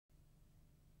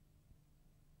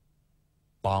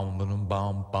Dodo,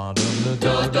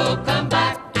 come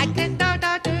back. I can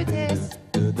Dodo do this.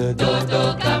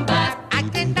 Dodo, come back. I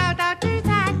can Dodo do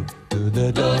that.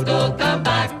 Dodo, come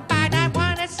back. But I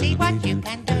wanna see what you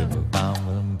can do.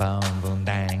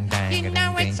 You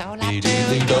know it's all I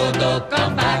do. Dodo,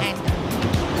 come back.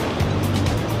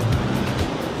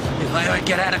 If I ever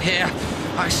get out of here,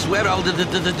 I swear I'll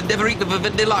never eat the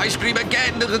vanilla ice cream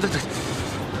again.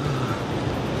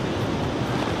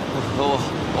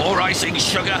 Or icing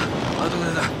sugar.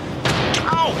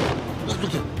 Ow!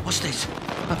 What's this?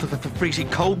 A freezing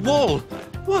cold wall.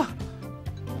 What?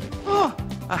 Oh,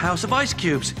 a house of ice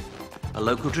cubes. A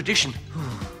local tradition.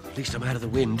 At least I'm out of the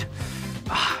wind.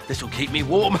 This will keep me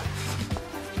warm.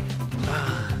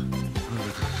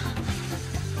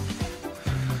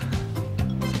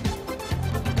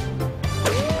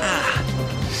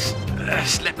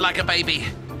 Slept like a baby.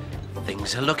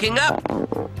 Things are looking up.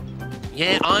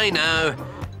 Yeah, I know.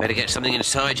 Better get something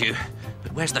inside you.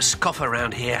 But where's the scoff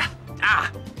around here?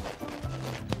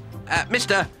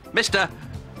 Mister.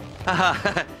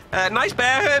 Nice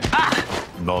bear.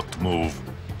 Not move.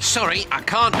 Sorry, I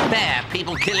can't bear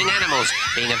people killing animals,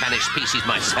 being a vanished species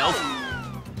myself.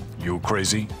 You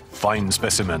crazy? Fine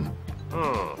specimen.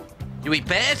 You eat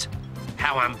bears?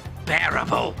 How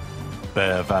unbearable.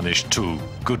 Bear vanished too.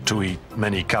 Good to eat,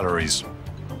 many calories.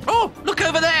 Oh, look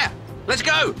over there. Let's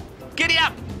go. Giddy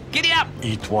up. Giddy up.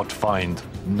 Eat what find.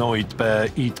 No eat bear,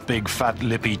 eat big fat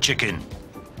lippy chicken.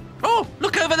 Oh,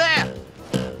 look over there.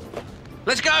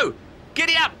 Let's go.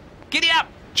 Giddy up. Giddy up.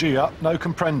 Gia, no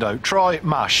comprendo. Try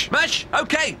mash. Mush?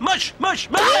 Okay, mush, mush,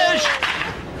 mush!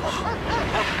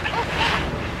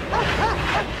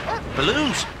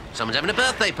 Balloons. Someone's having a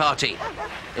birthday party.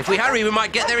 If we hurry, we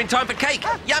might get there in time for cake.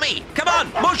 Yummy! Come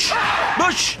on! Mush!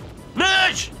 Mush!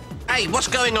 Mush! Hey, what's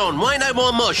going on? Why no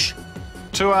more mush?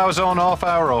 2 hours on, half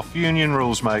hour off. Union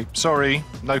rules, mate. Sorry,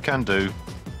 no can do.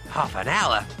 Half an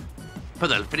hour? But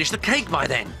they'll finish the cake by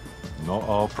then. Not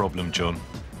our problem, John.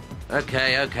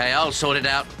 Okay, I'll sort it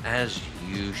out, as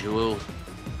usual.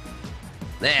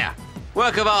 There.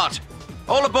 Work of art.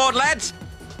 All aboard, lads!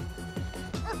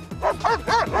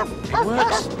 It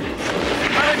works.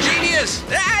 I'm a genius!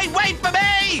 Hey, wait for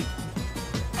me!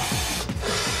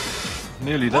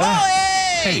 Nearly there.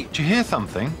 Oi! Hey, did you hear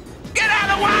something? Get out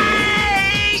of the way!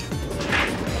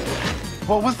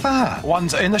 What was that?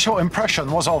 One's initial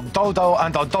impression was of Dodo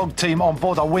and a dog team on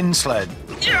board a wind sled.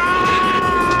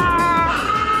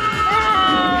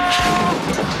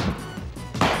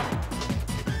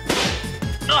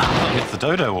 It's the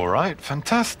Dodo, all right.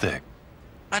 Fantastic.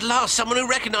 At last, someone who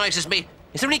recognises me.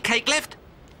 Is there any cake left?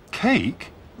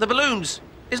 Cake? The balloons.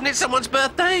 Isn't it someone's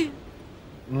birthday?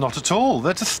 Not at all.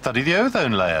 They're to study the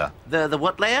ozone layer. The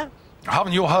what layer?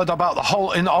 Haven't you heard about the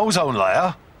hole in the ozone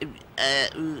layer?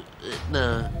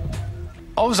 No.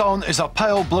 Ozone is a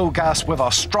pale blue gas with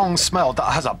a strong smell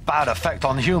that has a bad effect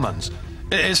on humans.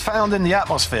 It is found in the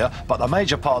atmosphere, but the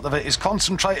major part of it is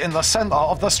concentrated in the centre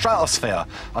of the stratosphere,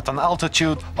 at an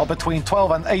altitude of between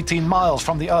 12 and 18 miles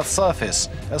from the Earth's surface.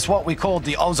 It's what we call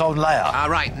the ozone layer. All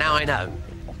right, now I know.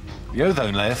 The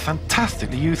ozone layer is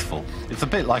fantastically useful. It's a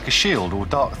bit like a shield or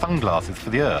dark sunglasses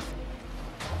for the Earth.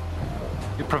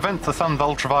 It prevents the sun's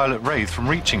ultraviolet rays from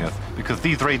reaching us because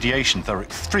these radiations are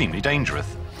extremely dangerous.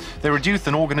 They reduce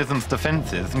an organism's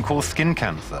defences and cause skin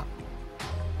cancer.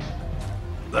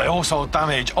 They also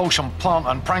damage ocean plant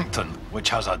and plankton, which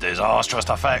has a disastrous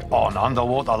effect on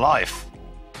underwater life.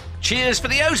 Cheers for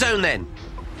the ozone, then.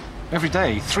 Every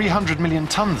day, 300 million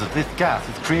tons of this gas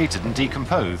is created and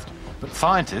decomposed. But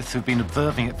scientists who've been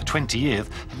observing it for 20 years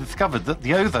have discovered that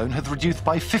the ozone has reduced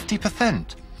by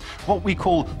 50%. What we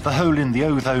call the hole in the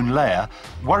ozone layer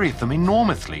worries them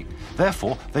enormously.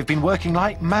 Therefore, they've been working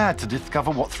like mad to discover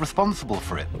what's responsible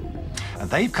for it. And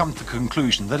they've come to the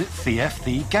conclusion that it's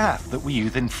CFC gas that we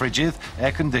use in fridges,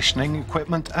 air conditioning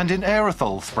equipment, and in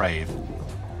aerosol sprays.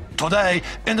 Today,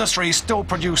 industries still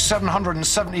produce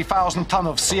 770,000 tonnes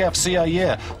of CFC a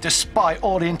year, despite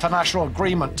all the international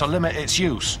agreement to limit its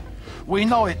use. We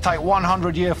know it takes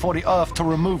 100 years for the Earth to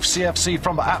remove CFC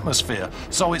from the atmosphere,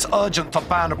 so it's urgent to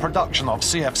ban the production of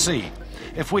CFC.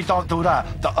 If we don't do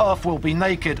that, the Earth will be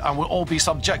naked and we'll all be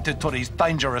subjected to these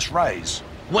dangerous rays.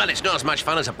 Well, it's not as much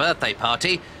fun as a birthday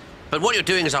party, but what you're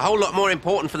doing is a whole lot more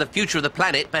important for the future of the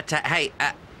planet. But, hey,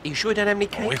 are you sure you don't have any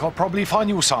cake? We could probably find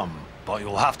you some, but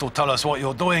you'll have to tell us what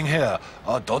you're doing here.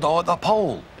 A Dodo at the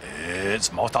pole.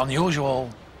 It's most unusual.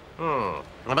 I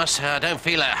must say, I don't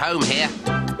feel at home here.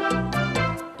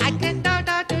 I can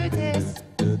Dodo do this.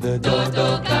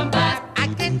 Dodo, come back. I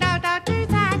can Dodo do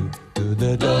that.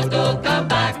 Dodo, come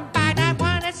back. But I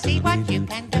wanna see what you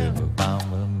can do.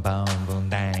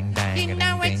 You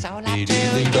know it's all I dilly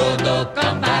dilly Dodo.